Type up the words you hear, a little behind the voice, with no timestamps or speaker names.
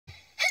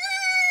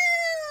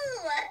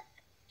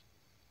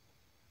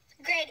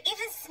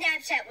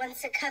Snapchat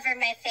wants to cover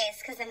my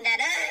face because I'm that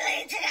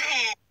ugly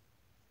today.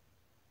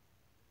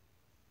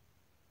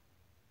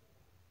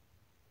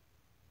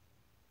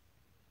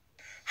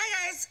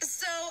 Hi guys,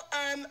 so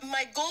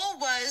my goal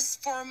was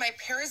for my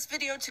Paris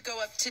video to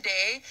go up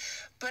today,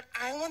 but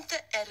I want the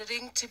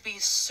editing to be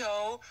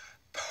so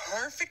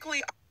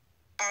perfectly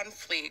on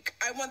fleek.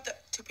 I want the,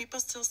 do people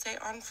still say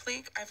on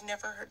fleek? I've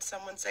never heard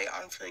someone say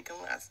on fleek in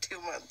the last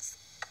 2 months.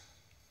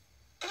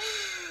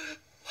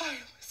 Why am I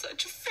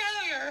such a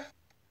failure?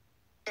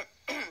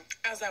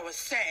 As I was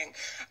saying,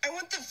 I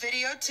want the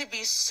video to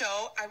be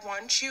I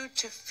want you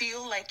to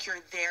feel like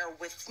you're there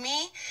with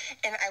me,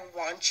 and I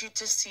want you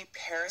to see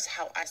Paris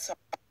how I saw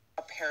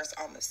Paris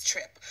on this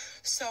trip.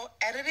 So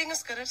editing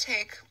is going to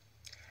take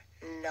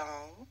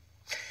long,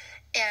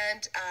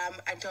 and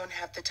I don't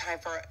have the time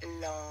for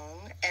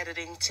long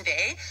editing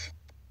today.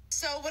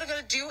 So what I'm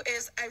going to do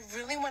is I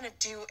really want to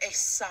do a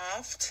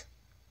soft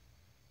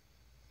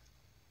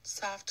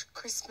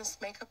Christmas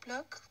makeup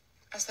look.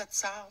 I said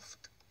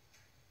soft.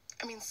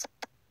 I mean,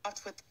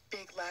 soft with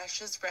big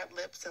lashes, red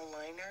lips, and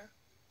liner.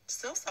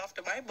 Still soft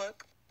in my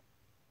book.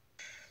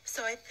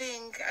 So I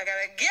think I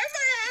gotta get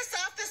my ass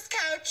off this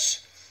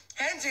couch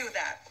and do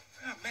that.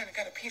 Oh man, I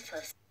gotta pee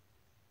first.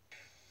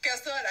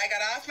 Guess what? I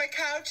got off my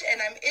couch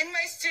and I'm in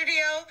my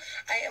studio.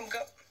 I am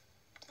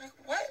like,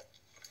 what?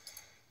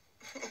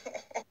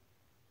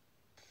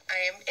 I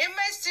am in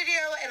my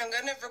studio and I'm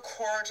gonna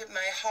record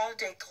my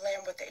holiday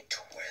glam with a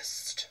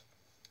twist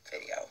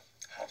video.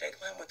 Holiday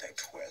glam with a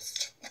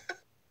twist.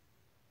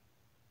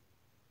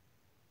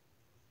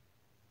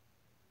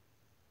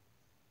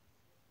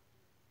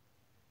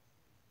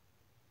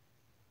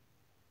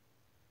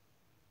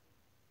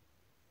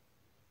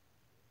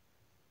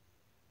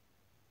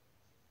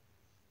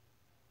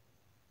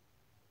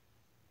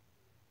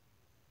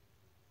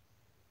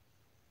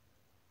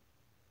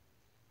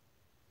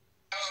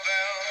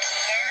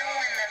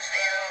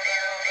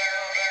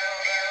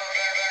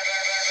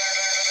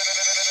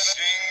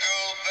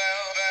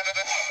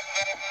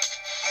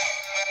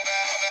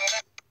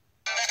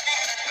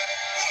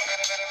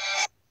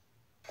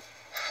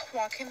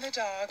 Walking the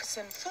dogs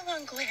and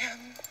full-on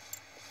glam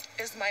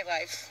is my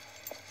life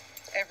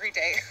every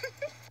day.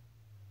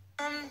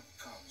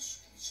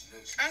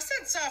 I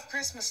said soft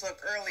Christmas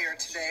look earlier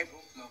today.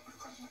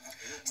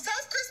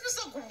 Soft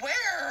Christmas look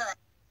where?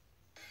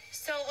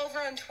 So over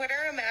on Twitter,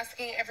 I'm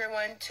asking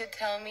everyone to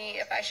tell me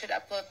if I should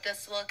upload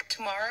this look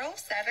tomorrow,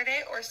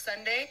 Saturday, or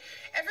Sunday.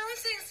 Everyone's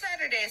saying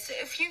Saturday, so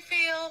if you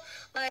feel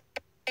like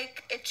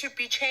it should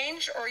be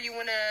changed or you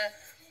want to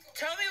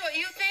tell me what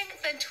you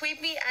think, then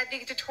tweet me at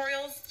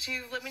NikkieTutorials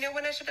to let me know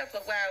when I should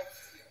upload.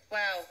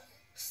 Wow,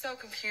 so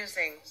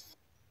confusing.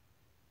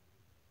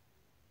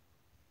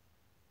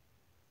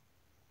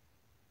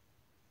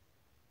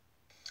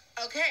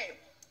 Okay,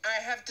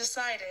 I have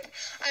decided.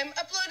 I'm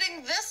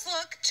uploading this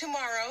look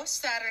tomorrow,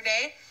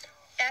 Saturday,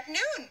 at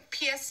noon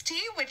PST,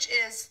 which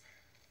is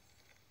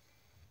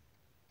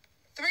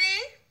 3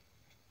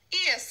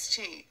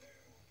 EST,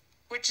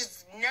 which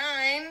is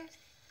 9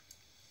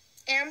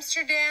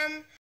 Amsterdam